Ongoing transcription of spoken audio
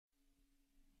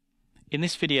In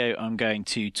this video, I'm going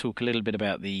to talk a little bit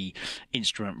about the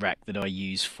instrument rack that I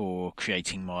use for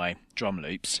creating my drum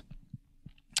loops.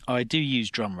 I do use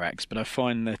drum racks, but I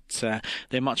find that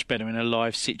they're much better in a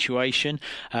live situation.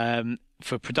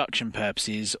 For production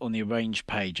purposes, on the arrange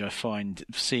page, I find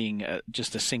seeing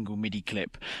just a single MIDI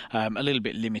clip a little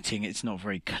bit limiting. It's not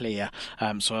very clear,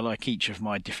 so I like each of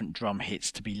my different drum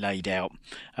hits to be laid out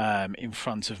in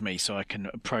front of me so I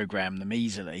can program them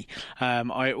easily.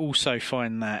 I also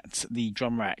find that the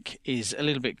drum rack is a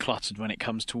little bit cluttered when it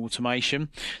comes to automation,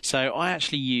 so I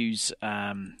actually use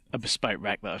a bespoke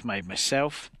rack that I've made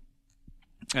myself.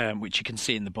 Which you can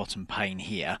see in the bottom pane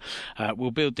here.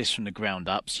 We'll build this from the ground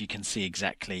up so you can see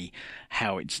exactly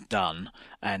how it's done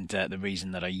and the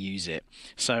reason that I use it.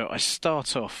 So I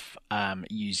start off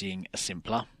using a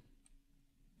simpler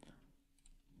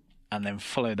and then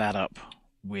follow that up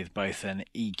with both an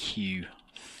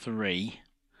EQ3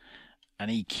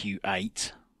 and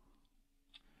EQ8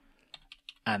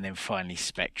 and then finally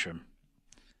Spectrum.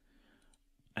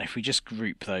 And if we just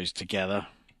group those together,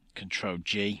 Control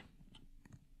G.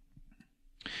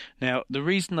 Now, the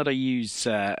reason that I use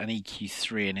an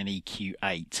EQ3 and an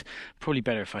EQ8, probably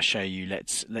better if I show you.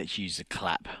 Let's use a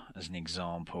clap as an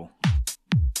example.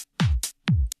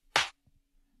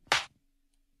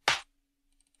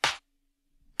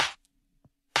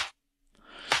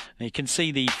 Now you can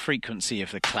see the frequency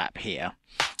of the clap here,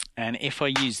 and if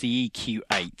I use the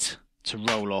EQ8 to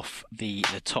roll off the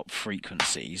top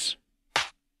frequencies,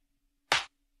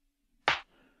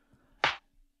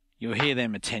 you'll hear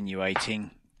them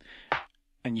attenuating,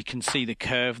 and you can see the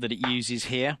curve that it uses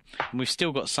here. And we've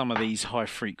still got some of these high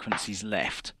frequencies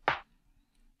left.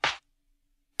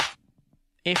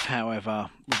 If,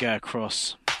 however, we go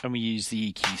across and we use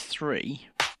the EQ3,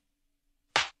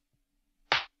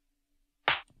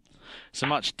 it's a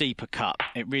much deeper cut.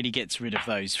 It really gets rid of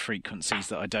those frequencies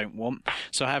that I don't want.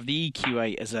 So I have the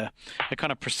EQ8 as a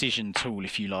kind of precision tool,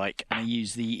 if you like, and I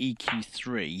use the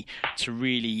EQ3 to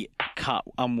really cut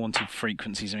unwanted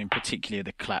frequencies. I mean, particularly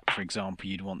the clap, for example,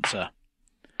 you'd want to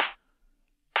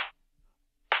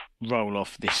roll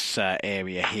off this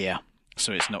area here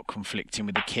so it's not conflicting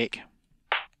with the kick.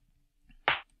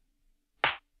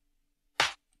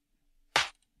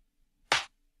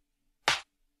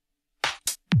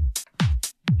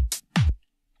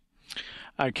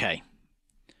 Okay,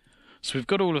 so we've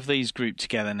got all of these grouped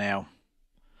together now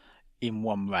in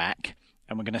one rack,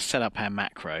 and we're going to set up our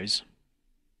macros.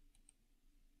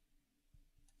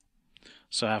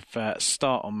 So I have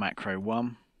start on macro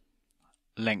 1,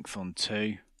 length on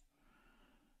 2,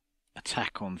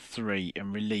 attack on 3,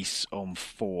 and release on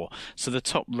 4. So the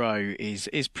top row is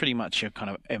pretty much your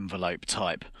kind of envelope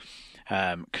type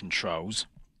controls.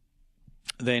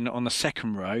 Then on the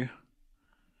second row,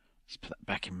 let's put that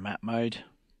back in map mode.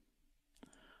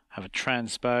 Have a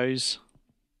transpose,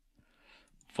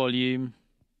 volume,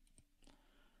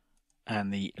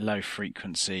 and the low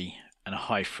frequency and a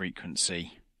high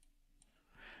frequency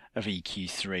of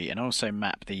EQ3, and also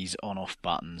map these on-off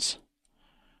buttons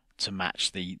to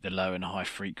match the low and high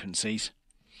frequencies,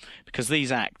 because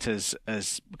these act as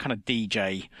kind of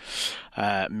DJ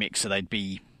mixer. They'd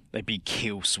be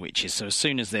kill switches, so as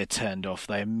soon as they're turned off,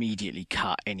 they immediately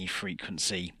cut any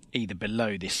frequency either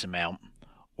below this amount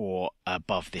or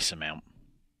above this amount.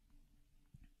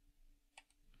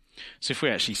 So if we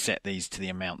actually set these to the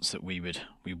amounts that we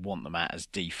want them at as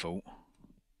default,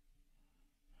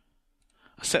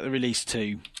 I set the release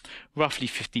to roughly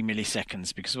 50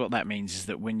 milliseconds, because what that means is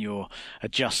that when you're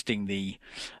adjusting the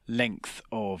length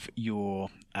of your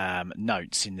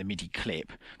notes in the MIDI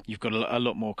clip, you've got a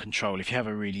lot more control. If you have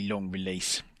a really long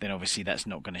release, then obviously that's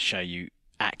not going to show you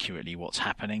accurately what's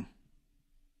happening.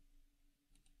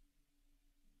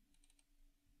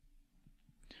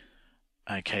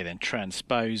 Okay, then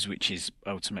transpose, which is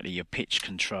ultimately your pitch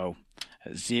control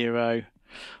at 0.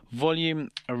 Volume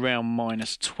around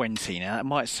 -20. Now that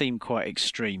might seem quite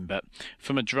extreme, but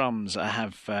for my drums I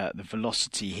have the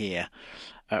velocity here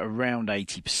at around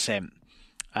 80%.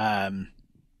 And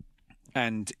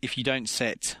if you don't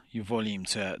set your volume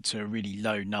to a really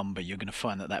low number, you're going to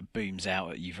find that booms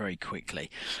out at you very quickly.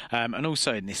 And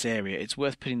also in this area, it's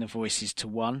worth putting the voices to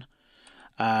 1.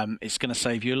 It's going to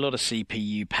save you a lot of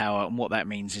CPU power, and what that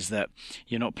means is that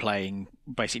you're not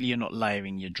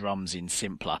layering your drums in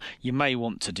simpler. You may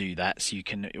want to do that, so you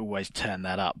can always turn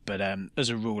that up, but as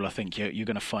a rule I think you're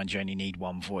going to find you only need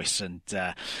one voice, and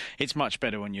it's much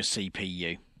better on your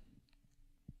CPU.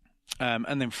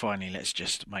 And then finally, let's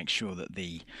just make sure that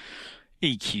the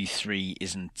EQ3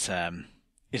 isn't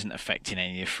affecting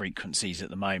any of the frequencies at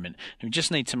the moment. And we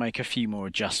just need to make a few more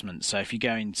adjustments. So if you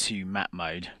go into map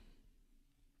mode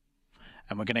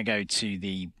and we're going to go to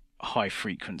the high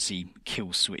frequency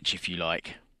kill switch, if you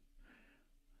like,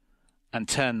 and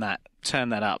turn that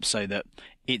up so that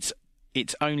it's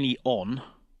only on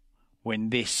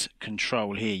when this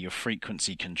control here, your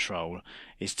frequency control,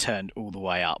 is turned all the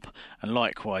way up. And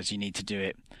likewise, you need to do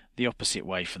it the opposite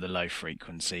way for the low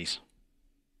frequencies.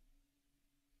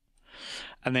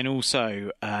 And then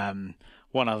also,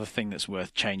 one other thing that's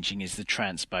worth changing is the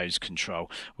transpose control.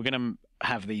 We're going to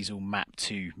have these all mapped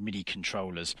to MIDI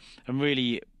controllers, and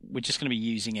really we're just going to be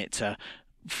using it to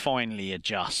finely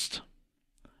adjust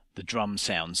the drum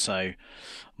sound. So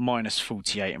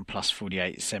 -48 and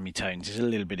 +48 semitones is a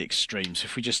little bit extreme. So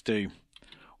if we just do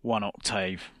 1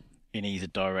 octave in either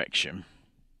direction,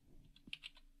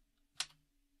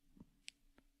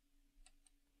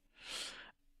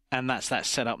 and that's that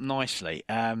set up nicely.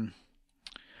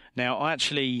 Now I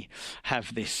actually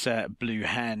have this blue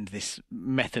hand, this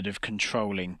method of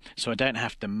controlling, so I don't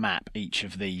have to map each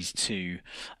of these to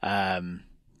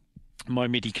my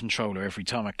MIDI controller. Every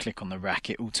time I click on the rack,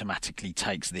 it automatically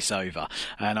takes this over,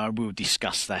 and I will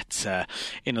discuss that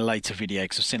in a later video,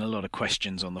 because I've seen a lot of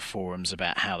questions on the forums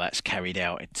about how that's carried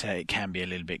out. It can be a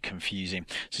little bit confusing,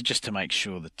 so just to make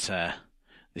sure that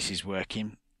this is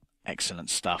working, excellent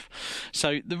stuff.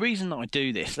 So the reason that I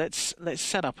do this, let's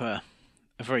set up a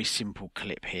very simple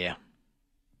clip here.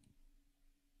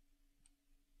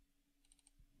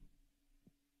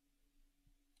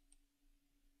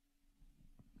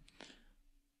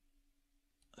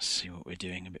 Let's see what we're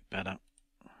doing a bit better.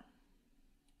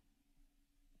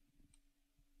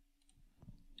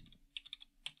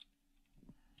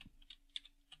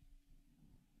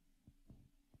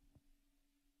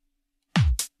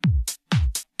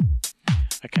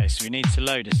 Okay, so we need to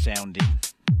load a sound in.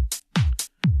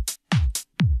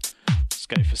 Let's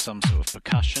go for some sort of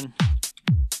percussion.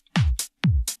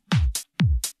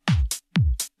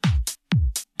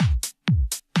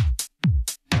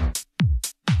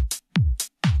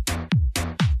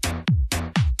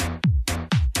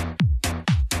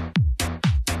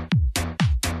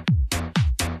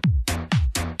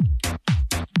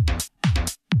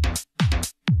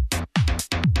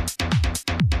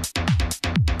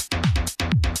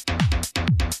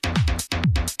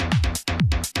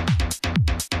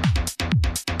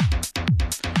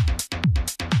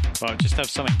 Right, just have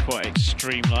something quite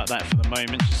extreme like that for the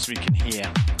moment, just so we can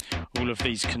hear all of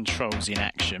these controls in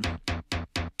action.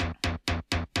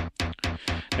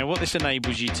 Now what this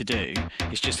enables you to do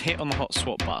is just hit on the hot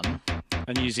swap button,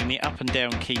 and using the up and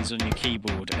down keys on your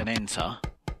keyboard and enter,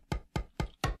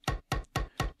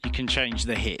 you can change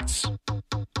the hits.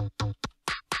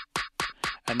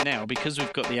 And now, because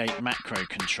we've got the 8 macro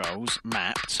controls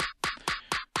mapped,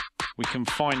 we can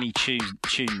finely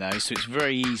tune those, so it's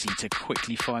very easy to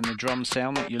quickly find the drum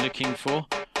sound that you're looking for.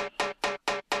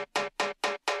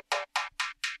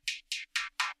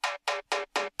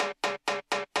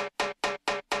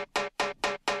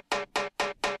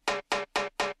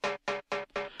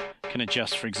 Can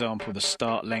adjust, for example, the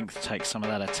start length, take some of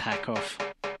that attack off.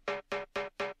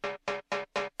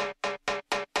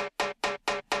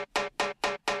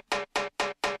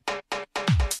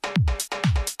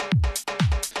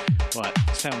 Right,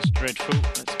 sounds dreadful.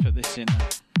 Let's put this in.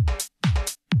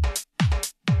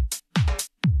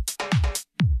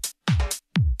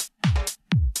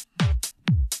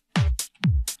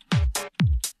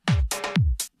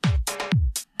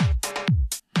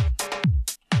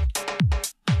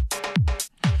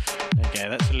 Okay,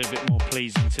 that's a little bit more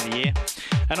pleasing to the ear.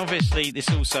 And obviously this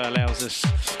also allows us,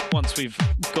 once we've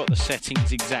got the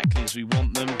settings exactly as we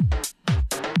want them,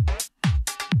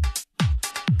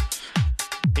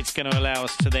 it's going to allow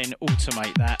us to then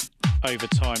automate that over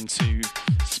time to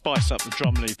spice up the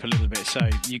drum loop a little bit. So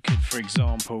you could, for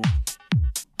example,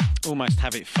 almost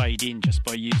have it fade in just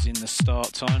by using the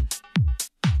start time.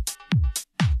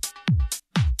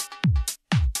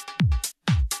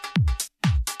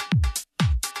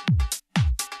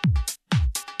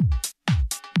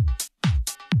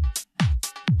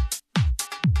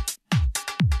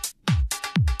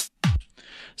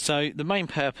 So the main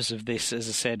purpose of this, as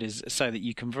I said, is so that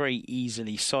you can very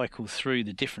easily cycle through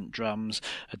the different drums,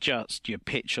 adjust your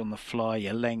pitch on the fly,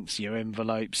 your lengths, your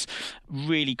envelopes,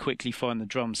 really quickly find the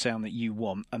drum sound that you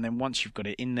want, and then once you've got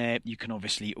it in there, you can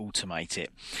obviously automate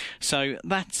it. So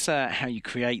that's how you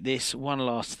create this. One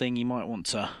last thing, you might want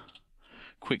to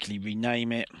quickly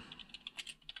rename it.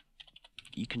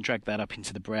 you can drag that up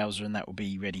into the browser and that will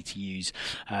be ready to use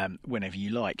whenever you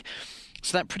like.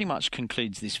 So that pretty much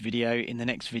concludes this video. In the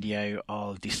next video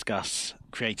I'll discuss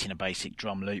creating a basic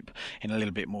drum loop in a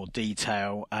little bit more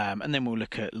detail, and then we'll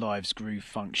look at Live's groove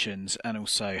functions and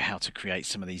also how to create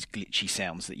some of these glitchy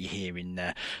sounds that you hear in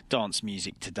dance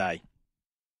music today.